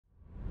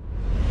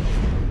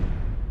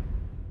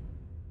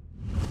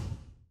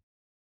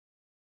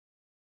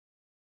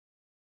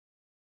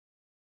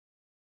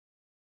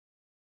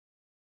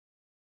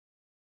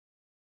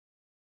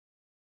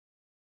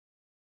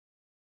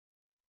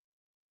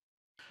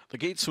The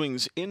gate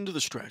swings into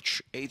the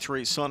stretch. Eighth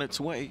race on its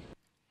way.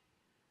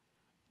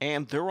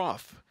 And they're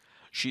off.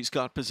 She's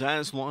got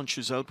Pizzazz,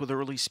 launches out with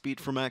early speed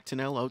from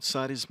Actonel.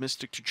 Outside is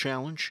Mystic to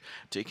challenge.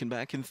 Taken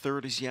back in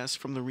third is Yes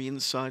from the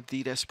inside.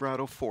 The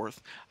Desperado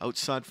fourth.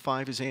 Outside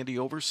 5 is Andy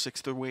Over.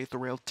 Sixth away at the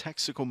rail,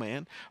 Texico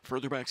Man.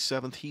 Further back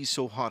 7th, He's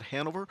So Hot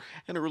Hanover.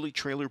 And early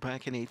trailer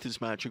back in 8th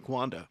is Magic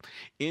Wanda.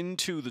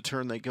 Into the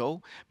turn they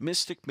go.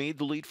 Mystic made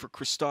the lead for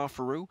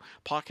Christopheru.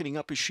 Pocketing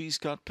up as She's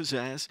Got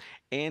Pizzazz.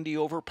 Andy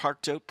Over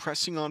parked out,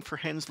 pressing on for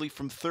Hensley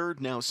from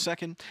third, now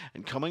second.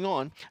 And coming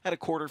on at a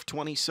quarter of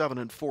 27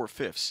 and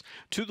 4/5.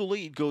 To the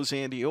lead goes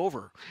Andy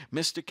Over.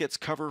 Mystic gets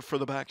cover for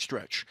the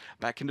backstretch.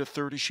 Back into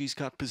third as She's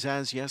Got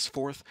Pizzazz, Yes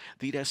fourth.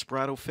 The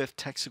Desperado fifth,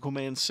 Texico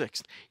Man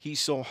sixth. He's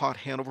So Hot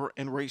Hanover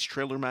and race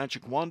trailer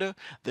Magic Wanda.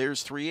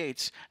 There's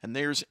 3/8, and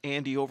there's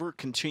Andy Over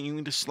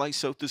continuing to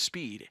slice out the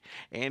speed.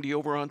 Andy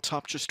Over on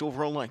top just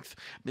over a length.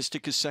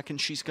 Mystic is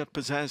second, She's Got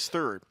Pizzazz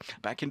third.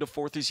 Back into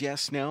fourth is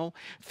Yes now.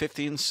 Fifth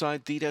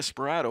inside the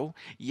Desperado.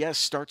 Yes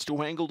starts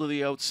to angle to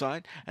the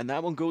outside, and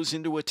that one goes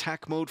into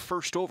attack mode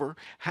first over.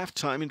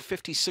 Halftime in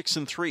 56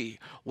 and 3.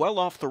 Well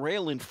off the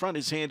rail in front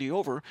is Andy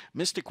Over.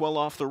 Mystic well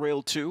off the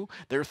rail too.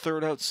 Their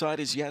third outside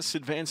is Yes,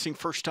 advancing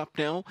first up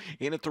now.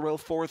 In at the rail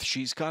fourth,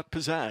 She's Got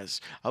Pizzazz.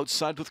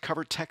 Outside with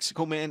cover,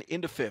 Texico Man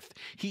into fifth.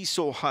 He's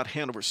So Hot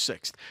Hanover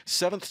sixth.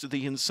 Seventh to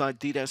the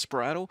inside, the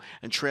Desperado,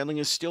 and trailing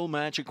is still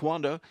Magic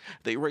Wanda.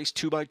 They race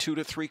 2x2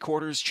 to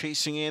 3/4,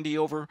 chasing Andy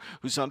Over,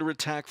 who's under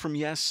attack from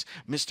Yes.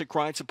 Mystic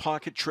rides a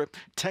pocket trip.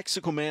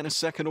 Texico Man a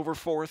second over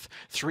fourth.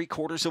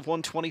 3/4 of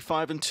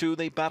 125 and 2.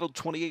 They battled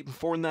 28 and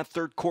 4 in that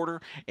third quarter.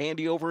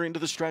 Andy Over into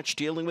the stretch,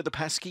 dealing with the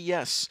pesky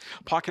Yes.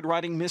 Pocket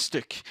riding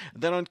Mystic.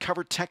 Then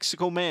uncovered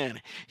Texico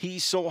Man.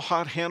 He's So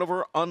Hot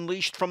Hanover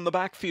unleashed from the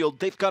backfield.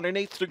 They've got an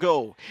eighth to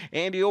go.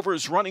 Andy Over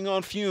is running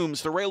on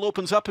fumes. The rail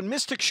opens up and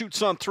Mystic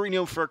shoots on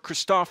 3-0 for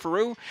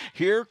Christopheru.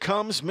 Here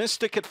comes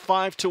Mystic at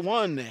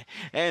 5-1.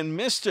 And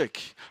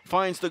Mystic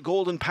finds the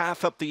golden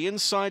path up the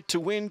inside to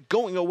win.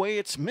 Going away,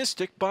 it's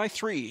Mystic by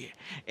 3.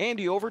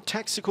 Andy Over,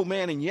 Texico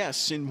Man, and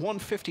Yes in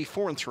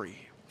 154 and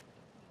 3.